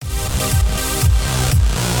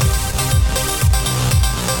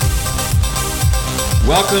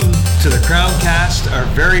Welcome to the CrownCast, our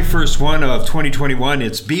very first one of 2021.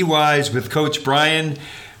 It's Be Wise with Coach Brian.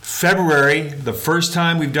 February, the first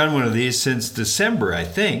time we've done one of these since December, I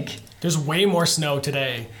think. There's way more snow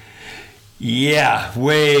today. Yeah,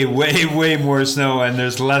 way more snow, and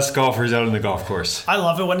there's less golfers out on the golf course. I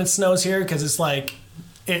love it when it snows here because it's like,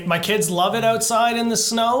 my kids love it outside in the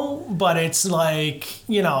snow, but it's like,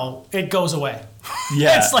 it goes away.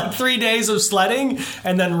 Yeah. It's like 3 days of sledding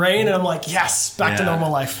and then rain, and I'm like, yes, back to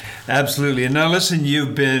normal life. Absolutely. And now listen,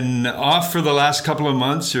 you've been off for the last couple of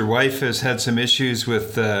months. Your wife has had some issues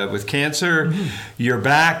with cancer. Mm-hmm. You're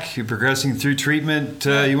back. You're progressing through treatment.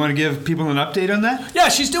 You want to give people an update on that? Yeah,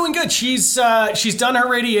 she's doing good. She's done her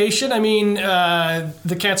radiation. I mean,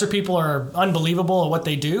 the cancer people are unbelievable at what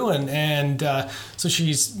they do, and so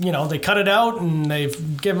she's, they cut it out and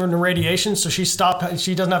they've given her radiation, so she stopped.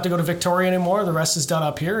 She doesn't have to go to Victoria anymore. The rest is done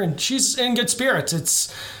up here, and she's in good spirits.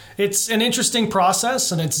 It's an interesting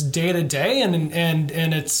process, and it's day to day, and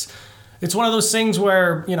it's one of those things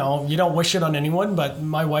where you don't wish it on anyone. But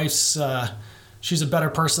my wife's she's a better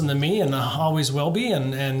person than me, and always will be,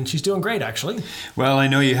 and she's doing great actually. Well, I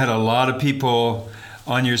know you had a lot of people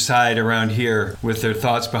on your side around here with their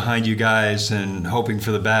thoughts behind you guys and hoping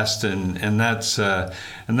for the best, and that's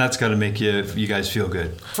got to make you guys feel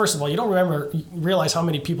good. First of all, you don't realize how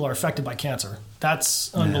many people are affected by cancer.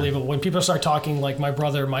 That's unbelievable. When people start talking like my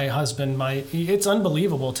brother, my husband, it's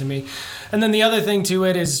unbelievable to me. And then the other thing to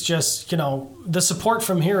it is just, the support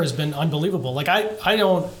from here has been unbelievable. Like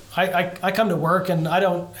I come to work and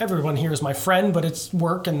everyone here is my friend, but it's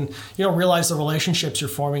work, and you don't realize the relationships you're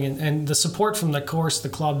forming, and the support from the course, the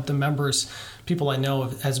club, the members, people I know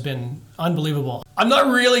has been unbelievable. I'm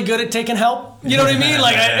not really good at taking help. You know what I mean?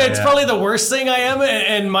 Like it's probably the worst thing I am.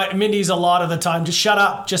 And Mindy's a lot of the time, just shut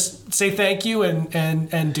up, just say thank you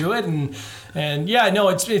and do it. And yeah, no,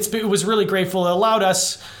 it was really grateful. It allowed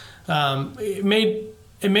us, it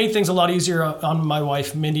made things a lot easier on my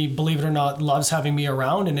wife. Mindy, believe it or not, loves having me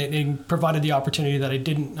around, and it provided the opportunity that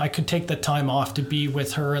I could take the time off to be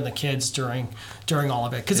with her and the kids during all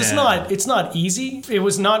of it. Because it's not easy. It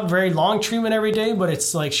was not very long treatment every day, but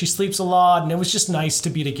it's like she sleeps a lot, and it was just nice to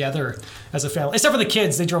be together as a family. Except for the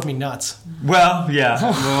kids, they drove me nuts. Well, yeah.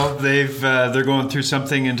 Well, they're going through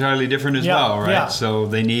something entirely different as well, right? Yeah. So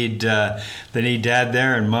they need dad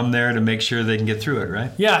there and mom there to make sure they can get through it,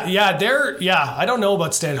 right? Yeah. I don't know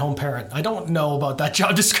about stay-at-home parent. I don't know about that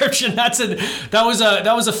job description. That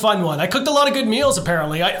was a fun one. I cooked a lot of good meals.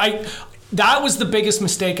 Apparently, that was the biggest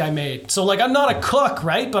mistake I made. So like, I'm not a cook,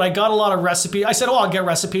 right? But I got a lot of recipes. I said, I'll get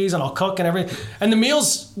recipes and I'll cook and everything. And the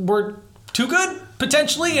meals were too good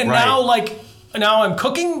potentially. And right. now I'm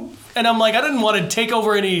cooking. And I'm like, I didn't want to take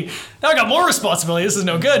over any. Now I got more responsibility. This is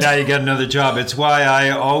no good. Now you got another job. It's why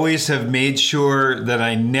I always have made sure that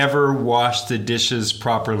I never wash the dishes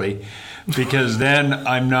properly, because then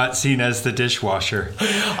I'm not seen as the dishwasher.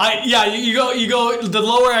 You go the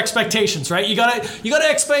lower expectations, right? You gotta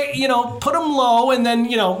expect, put them low, and then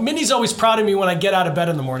Mindy's always proud of me when I get out of bed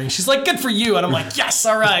in the morning. She's like, good for you, and I'm like, yes,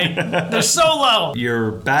 all right. They're so low.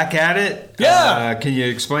 You're back at it. Yeah. Can you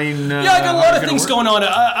explain? I got a lot of things going on.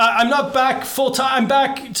 I'm not back full time. I'm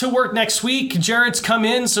back to work next week. Jared's come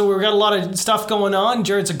in, so we've got a lot of stuff going on.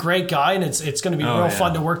 Jared's a great guy, and it's going to be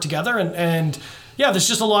fun to work together, and yeah, there's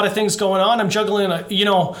just a lot of things going on. I'm juggling,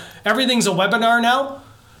 everything's a webinar now.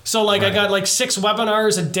 So right. I got 6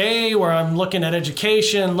 webinars a day where I'm looking at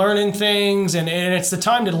education, learning things, and it's the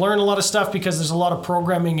time to learn a lot of stuff because there's a lot of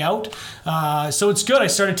programming out. So it's good. I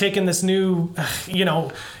started taking this new,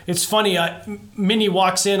 it's funny. Mindy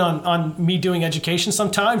walks in on me doing education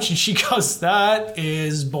sometimes, and she goes, that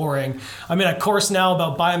is boring. I'm in a course now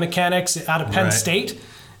about biomechanics out of Penn State.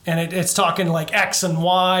 And it's talking like X and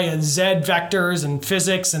Y and Z vectors and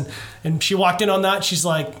physics. And she walked in on that. She's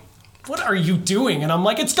like, what are you doing? And I'm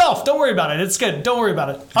like, it's golf. Don't worry about it. It's good. Don't worry about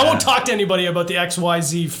it. I won't talk to anybody about the X, Y,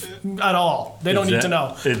 Z at all. They don't need to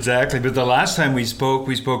know. Exactly. But the last time we spoke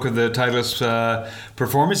with the Titleist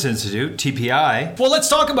Performance Institute, TPI. Well, let's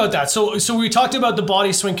talk about that. So we talked about the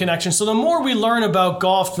body swing connection. So the more we learn about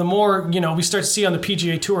golf, the more, we start to see on the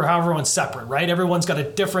PGA Tour how everyone's separate, right? Everyone's got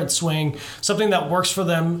a different swing, something that works for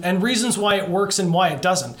them, and reasons why it works and why it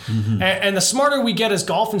doesn't. Mm-hmm. And the smarter we get as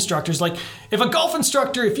golf instructors, like if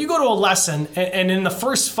you go to a lesson and in the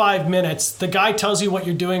first 5 minutes, the guy tells you what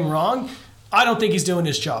you're doing wrong, I don't think he's doing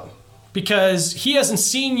his job, because he hasn't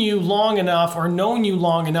seen you long enough or known you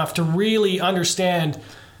long enough to really understand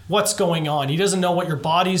what's going on. He doesn't know what your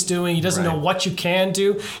body's doing. He doesn't know what you can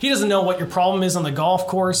do. He doesn't know what your problem is on the golf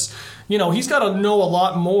course. He's got to know a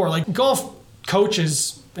lot more. Like golf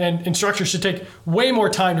coaches and instructors should take way more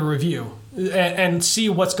time to review and see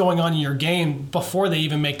what's going on in your game before they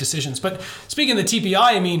even make decisions. But speaking of the TPI,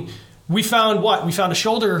 I mean, we found a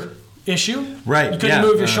shoulder issue. Right. You couldn't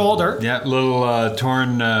move your shoulder. Yeah, little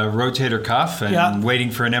torn rotator cuff, and waiting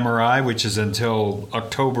for an MRI, which is until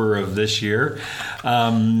October of this year.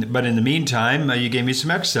 But in the meantime, you gave me some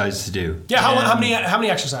exercise to do. Yeah. How many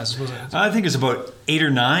exercises was it? I think it's about 8 or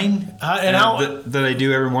 9 that I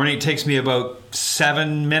do every morning. It takes me about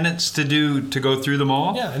 7 minutes to go through them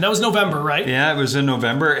all. Yeah, and that was November, right? Yeah, it was in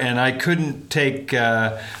November, and I couldn't take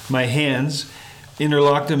my hands,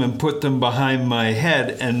 interlock them and put them behind my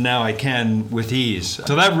head, and now I can with ease.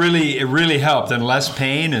 So that really helped, and less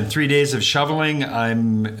pain, and 3 days of shoveling.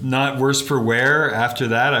 I'm not worse for wear after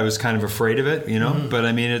that. I was kind of afraid of it, but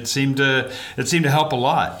I mean, it seemed to help a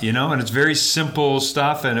lot, and it's very simple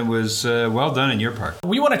stuff, and it was well done in your part.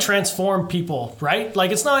 We want to transform people, right?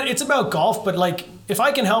 Like it's about golf, but like if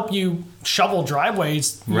I can help you shovel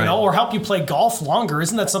driveways, or help you play golf longer,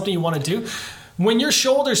 isn't that something you want to do? When your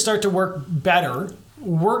shoulders start to work better,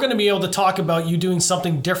 we're going to be able to talk about you doing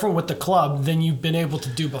something different with the club than you've been able to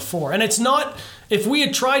do before. And it's not, if we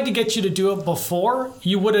had tried to get you to do it before,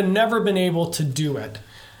 you would have never been able to do it.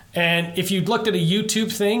 And if you'd looked at a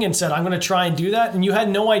YouTube thing and said, I'm going to try and do that, and you had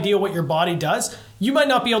no idea what your body does, you might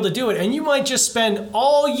not be able to do it. And you might just spend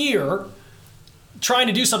all year trying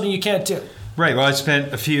to do something you can't do. Right. Well, I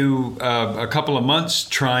spent a couple of months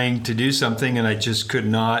trying to do something, and I just could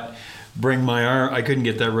not bring my arm. I couldn't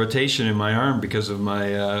get that rotation in my arm because of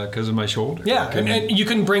my shoulder. Yeah, and you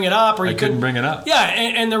couldn't bring it up, or I couldn't bring it up. Yeah,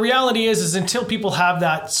 and the reality is until people have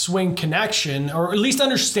that swing connection, or at least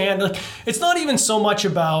understand, like, it's not even so much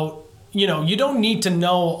about, you don't need to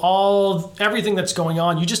know everything that's going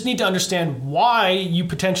on. You just need to understand why you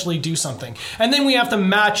potentially do something, and then we have to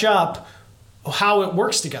match up how it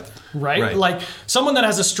works together, right? Like someone that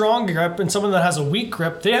has a strong grip and someone that has a weak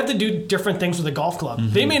grip, they have to do different things with a golf club.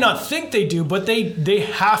 Mm-hmm. They may not think they do, but they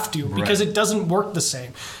have to, because it doesn't work the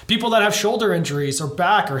same. People that have shoulder injuries or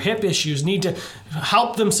back or hip issues need to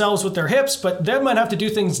help themselves with their hips, but they might have to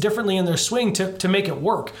do things differently in their swing to make it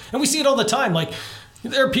work. And we see it all the time. Like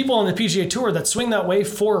there are people on the PGA Tour that swing that way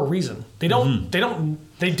for a reason. They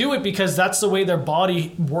do it because that's the way their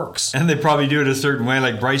body works. And they probably do it a certain way.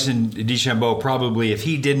 Like Bryson DeChambeau, probably, if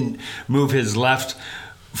he didn't move his left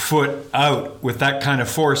foot out with that kind of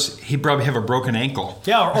force, he'd probably have a broken ankle.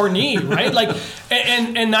 Yeah, or knee, right? Like,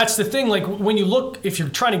 and that's the thing. Like when you look, if you're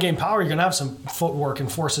trying to gain power, you're gonna have some footwork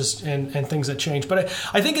and forces and things that change. But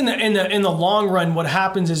I think in the long run, what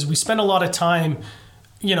happens is we spend a lot of time,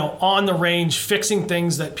 on the range fixing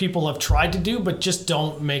things that people have tried to do but just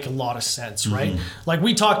don't make a lot of sense, right? Mm-hmm. Like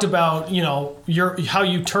we talked about, how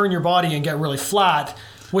you turn your body and get really flat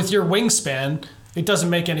with your wingspan. It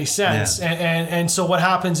doesn't make any sense. Yeah. And so what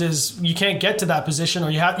happens is you can't get to that position,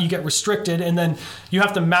 or you get restricted, and then you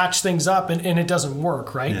have to match things up, and it doesn't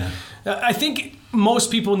work, right? Yeah. I think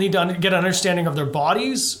most people need to get an understanding of their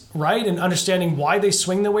bodies, right? And understanding why they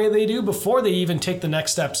swing the way they do before they even take the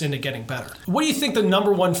next steps into getting better. What do you think the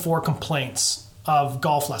number 4 complaints of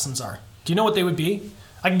golf lessons are? Do you know what they would be?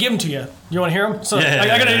 I can give them to you. You want to hear them? So I'm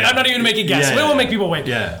not even going to make a guess. We won't make people wait.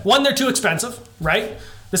 Yeah. 1, they're too expensive, right?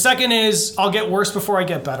 The second is, I'll get worse before I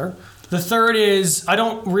get better. The third is, I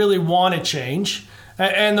don't really want to change.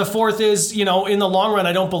 And the fourth is, in the long run,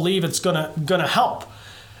 I don't believe it's gonna help.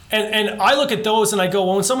 And I look at those and I go,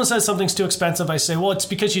 well, when someone says something's too expensive, I say, well, it's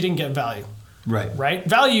because you didn't get value. Right.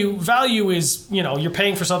 Value is, you're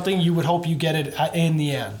paying for something, you would hope you get it in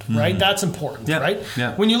the end, right? Mm-hmm. That's important, right?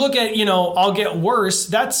 Yeah. When you look at, I'll get worse,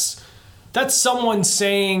 that's someone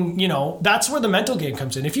saying, that's where the mental game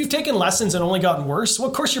comes in. If you've taken lessons and only gotten worse, well,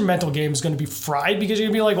 of course your mental game is going to be fried, because you're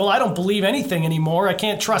going to be like, well, I don't believe anything anymore. I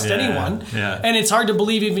can't trust anyone. Yeah. And it's hard to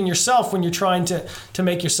believe even yourself when you're trying to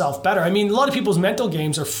make yourself better. I mean, a lot of people's mental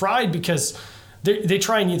games are fried because they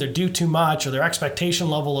try and either do too much, or their expectation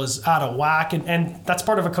level is out of whack. And that's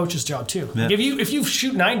part of a coach's job too. Yeah. Like if you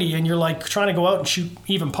shoot 90 and you're like trying to go out and shoot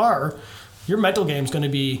even par, your mental game is going to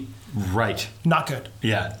be not good.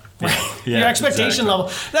 Yeah. Your expectation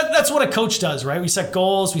level. That's what a coach does, right? We set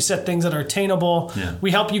goals, we set things that are attainable. Yeah.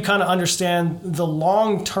 We help you kind of understand the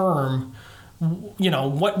long term,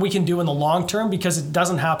 what we can do in the long term, because it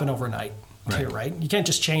doesn't happen overnight. Right? You can't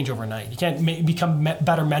just change overnight. You can't become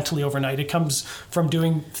better mentally overnight. It comes from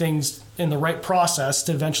doing things in the right process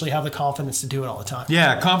to eventually have the confidence to do it all the time.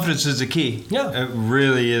 Yeah, confidence is the key. Yeah. It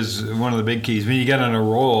really is one of the big keys. When you get on a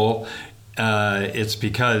roll, it's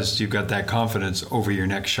because you've got that confidence over your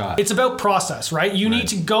next shot. It's about process, right? You need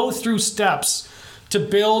to go through steps to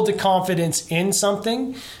build the confidence in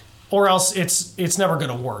something. or else it's never going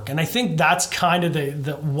to work. And I think that's kind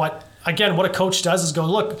of what a coach does is go,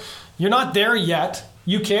 look, you're not there yet.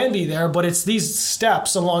 You can be there, but it's these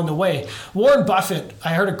steps along the way. Warren Buffett,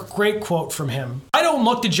 I heard a great quote from him. I don't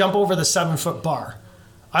look to jump over the 7-foot bar.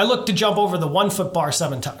 I look to jump over the 1-foot bar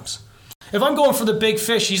 7 times. If I'm going for the big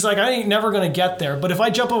fish, he's like, I ain't never going to get there. But if I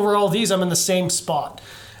jump over all these, I'm in the same spot.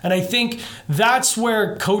 And I think that's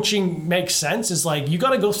where coaching makes sense, is like, you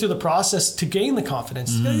got to go through the process to gain the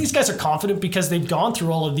confidence. These guys are confident because they've gone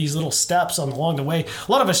through all of these little steps along the way.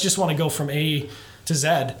 A lot of us just want to go from A to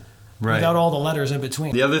Z. Right. Without all the letters in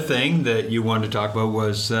between. The other thing that you wanted to talk about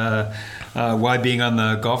was why being on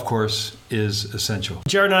the golf course is essential.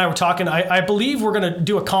 Jared and I were talking. I believe we're going to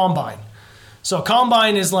do a combine. So a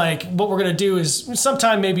combine is like, what we're going to do is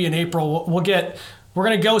sometime maybe in April, we're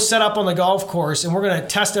going to go set up on the golf course and we're going to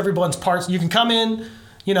test everyone's parts. You can come in,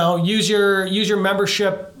 use your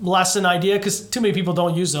membership lesson idea, because too many people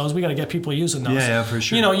don't use those. We got to get people using those. Yeah, for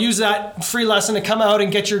sure. Use that free lesson to come out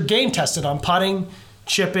and get your game tested on putting,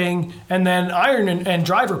 chipping, and then iron and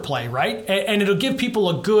driver play, right? And it'll give people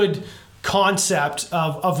a good concept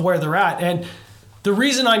of where they're at. And the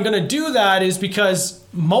reason I'm going to do that is because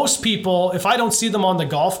most people, if I don't see them on the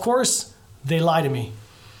golf course, they lie to me.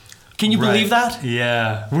 Can you believe that?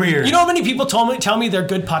 Yeah, weird. You know how many people tell me they're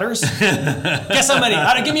good putters? Guess how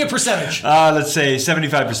many? Give me a percentage. Let's say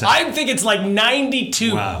 75%. I think it's like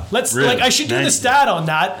 92. Wow. Really? I should do the stat on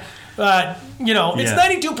that. It's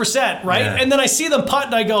 92%, right? Yeah. And then I see them putt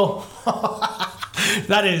and I go,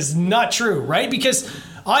 that is not true, right? Because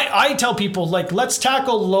I tell people, like, let's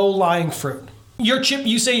tackle low-lying fruit.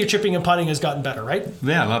 You say your chipping and putting has gotten better, right?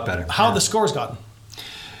 Yeah, a lot better. How have the scores gotten?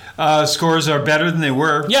 Scores are better than they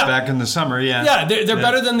were back in the summer, Yeah, they're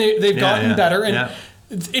better than they've gotten better. And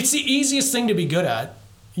it's the easiest thing to be good at,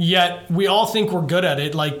 yet we all think we're good at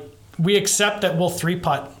it. Like, we accept that we'll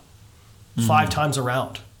 3-putt 5 times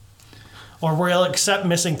around. Or we'll accept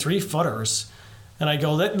missing 3-footers. And I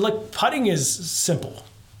go, look, putting is simple.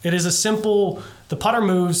 It is the putter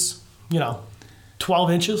moves,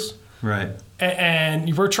 12 inches. Right.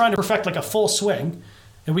 And we're trying to perfect like a full swing.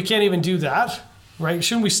 And we can't even do that, right?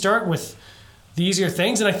 Shouldn't we start with the easier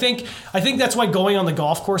things? And I think that's why going on the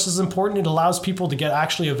golf course is important. It allows people to get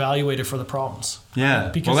actually evaluated for the problems.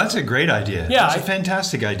 Yeah. Well, that's a great idea. Yeah. That's a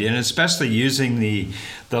fantastic idea. And especially using the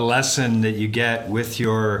lesson that you get with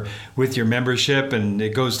your membership, and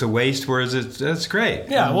it goes to waste, whereas that's great.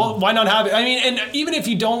 Yeah. Well, why not have it? I mean, and even if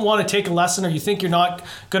you don't want to take a lesson or you think you're not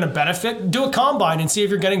going to benefit, do a combine and see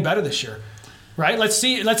if you're getting better this year. Right? Let's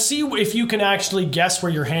see if you can actually guess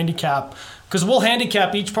where your handicap, because we'll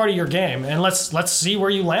handicap each part of your game, and let's see where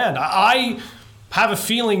you land. I have a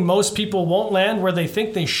feeling most people won't land where they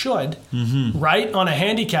think they should, right, on a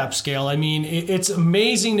handicap scale. I mean, it's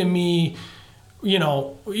amazing to me,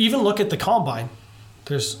 even look at the combine.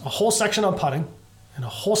 There's a whole section on putting and a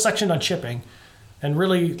whole section on chipping, and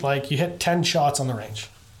really, like, you hit 10 shots on the range.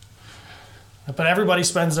 But everybody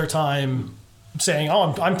spends their time saying,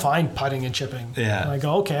 oh, I'm fine putting and chipping. Yeah. And I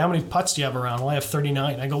go, okay, how many putts do you have around? Well, I have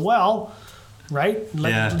 39. I go, well, right?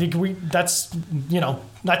 I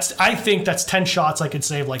think that's 10 shots I could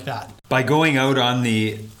save like that. By going out on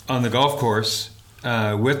the golf course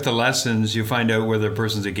with the lessons, you find out whether a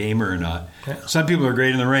person's a gamer or not. Yeah. Some people are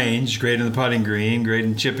great in the range, great in the putting green, great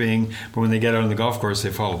in chipping, but when they get out on the golf course, they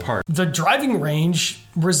fall apart. The driving range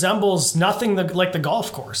resembles nothing like the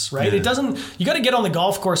golf course, right? Yeah. It doesn't. You got to get on the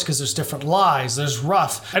golf course because there's different lies, there's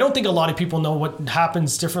rough. I don't think a lot of people know what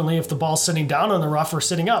happens differently if the ball's sitting down on the rough or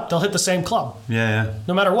sitting up. They'll hit the same club. Yeah.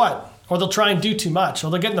 No matter what. Or they'll try and do too much. Or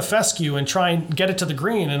they'll get in the fescue and try and get it to the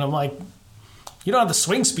green. And I'm like, you don't have the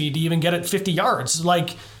swing speed to even get it 50 yards.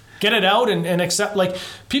 Like, get it out and accept. Like,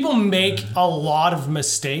 people make a lot of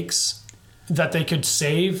mistakes that they could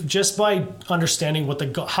save just by understanding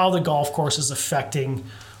how the golf course is affecting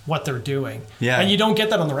what they're doing. Yeah. And you don't get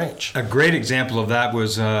that on the range. A great example of that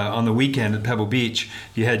was on the weekend at Pebble Beach.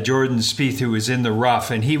 You had Jordan Spieth, who was in the rough,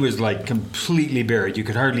 and he was like completely buried. You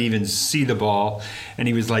could hardly even see the ball, and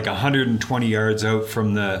he was like 120 yards out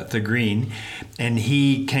from the green, and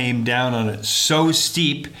he came down on it so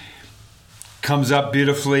steep, comes up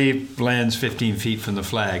beautifully, lands 15 feet from the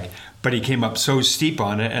flag. But he came up so steep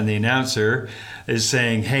on it, and the announcer is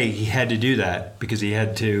saying, hey, he had to do that because he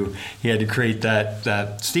had to create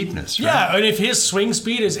that steepness. Right? Yeah, and if his swing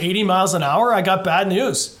speed is 80 miles an hour, I got bad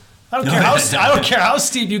news. I don't care how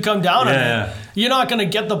steep you come down on it. You're not going to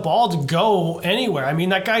get the ball to go anywhere. I mean,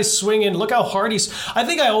 that guy's swinging. Look how hard he's. I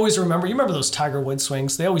think I always remember. You remember those Tiger Woods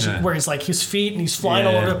swings? They always where he's like his feet and he's flying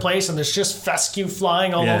all over the place, and there's just fescue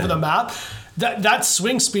flying all over the map. That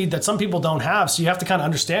swing speed that some people don't have. So you have to kind of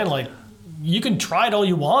understand, like, you can try it all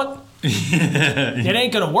you want. It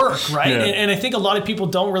ain't going to work, right? Yeah. And I think a lot of people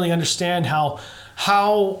don't really understand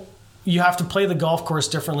how you have to play the golf course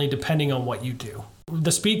differently depending on what you do.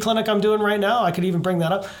 The speed clinic I'm doing right now, I could even bring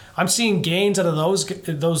that up. I'm seeing gains out of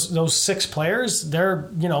those 6 players. They're,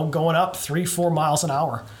 going up 3-4 miles an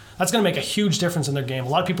hour. That's going to make a huge difference in their game. A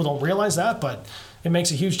lot of people don't realize that, but it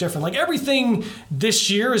makes a huge difference. Like everything this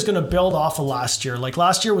year is going to build off of last year. Like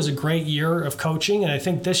last year was a great year of coaching. And I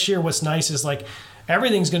think this year what's nice is like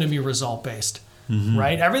everything's going to be result based,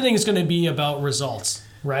 right? Everything's going to be about results,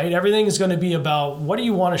 right? Everything is going to be about what do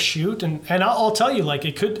you want to shoot? And I'll tell you,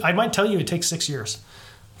 like I might tell you it takes 6 years.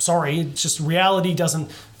 Sorry, it's just reality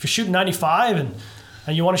doesn't, if you're shooting 95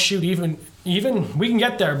 and you want to shoot even we can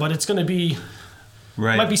get there, but it's going to be,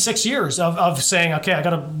 right. It might be 6 years of saying, okay,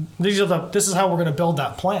 this is how we're going to build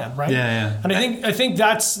that plan, right? Yeah. And I think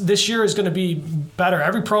this year is going to be better.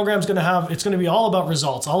 Every program's going to it's going to be all about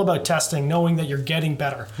results, all about testing, knowing that you're getting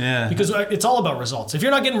better. Yeah. Because it's all about results. If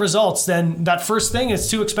you're not getting results, then that first thing is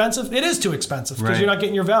too expensive. It is too expensive because you're not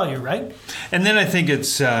getting your value, right? And then I think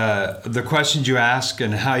it's the questions you ask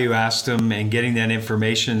and how you ask them and getting that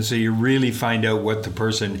information so you really find out what the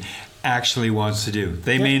person actually wants to do.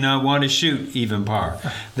 They may not want to shoot even par.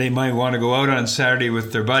 They might want to go out on Saturday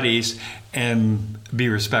with their buddies and be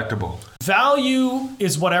respectable. Value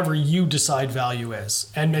is whatever you decide value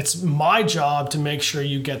is. And it's my job to make sure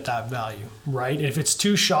you get that value, right? If it's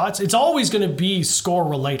 2 shots, it's always going to be score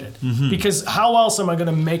related because how else am I going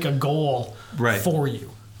to make a goal for you,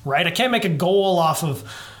 right? I can't make a goal off of,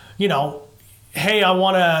 hey, I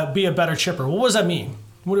want to be a better chipper. What does that mean?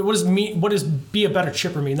 What does be a better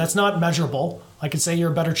chipper mean? That's not measurable. I could say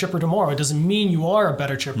you're a better chipper tomorrow. It doesn't mean you are a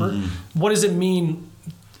better chipper. What does it mean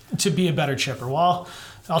to be a better chipper? Well,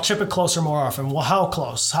 I'll chip it closer more often. Well, how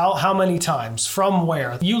close? How many times? From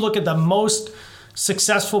where? You look at the most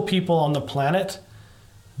successful people on the planet,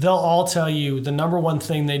 they'll all tell you the number one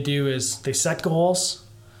thing they do is they set goals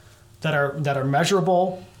that are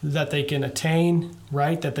measurable, that they can attain,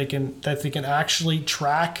 right? That they can actually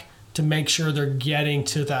track to make sure they're getting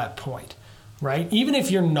to that point, right? Even if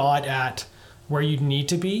you're not at where you need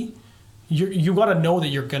to be, you got to know that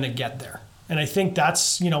you're going to get there. And I think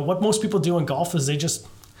that's, what most people do in golf is they just,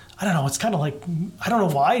 I don't know, it's kind of like, I don't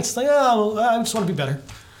know why. It's like, oh, I just want to be better.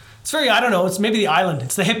 It's very, I don't know, it's maybe the island.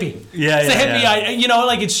 It's the hippie. Yeah, it's the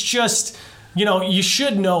hippie, it's just, you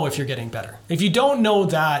should know if you're getting better. If you don't know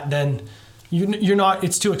that, then you're not,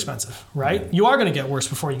 it's too expensive, right? You are going to get worse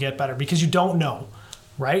before you get better because you don't know.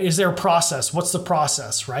 Right? Is there a process? What's the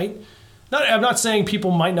process, right? I'm not saying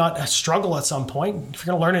people might not struggle at some point. If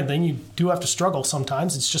you're going to learn anything, you do have to struggle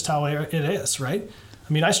sometimes. It's just how it is, right?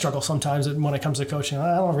 I mean, I struggle sometimes when it comes to coaching.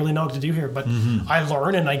 I don't really know what to do here, but I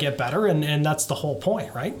learn and I get better, and that's the whole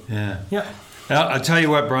point, right? Yeah. Well, I'll tell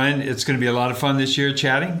you what, Brian, it's going to be a lot of fun this year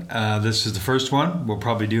chatting. This is the first one. We'll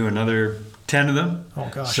probably do another 10 of them. Oh,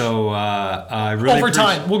 gosh. So I really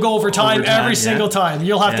overtime. We'll go overtime every single time.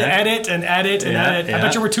 You'll have to edit and edit and edit. I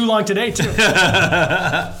bet you were too long today, too.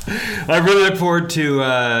 I really look forward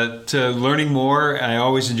to learning more. I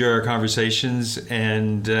always enjoy our conversations.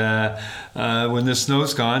 And when the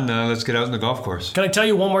snow's gone, let's get out on the golf course. Can I tell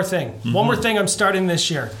you one more thing? One more thing I'm starting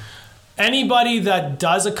this year. Anybody that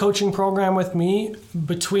does a coaching program with me,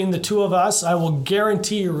 between the two of us, I will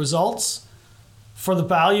guarantee you results for the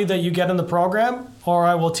value that you get in the program, or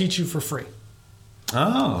I will teach you for free.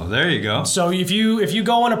 Oh, there you go. So if you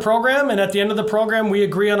go on a program and at the end of the program we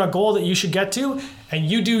agree on a goal that you should get to, and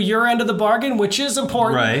you do your end of the bargain, which is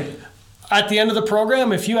important. Right. At the end of the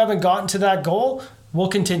program, if you haven't gotten to that goal, we'll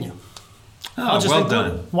continue. Oh, well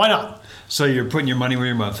done. Why not? So you're putting your money where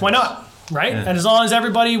your mouth is. Why not? Right? Yeah. And as long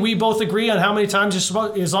as we both agree on how many times you're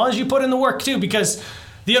supposed, as long as you put in the work too, because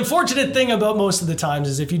the unfortunate thing about most of the times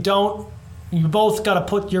is if you don't, you both got to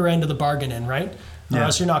put your end of the bargain in, right? Or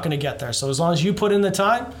else you're not going to get there. So as long as you put in the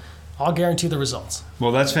time, I'll guarantee the results.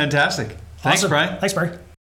 Well, that's fantastic. Thanks, awesome. Brian. Thanks, Barry.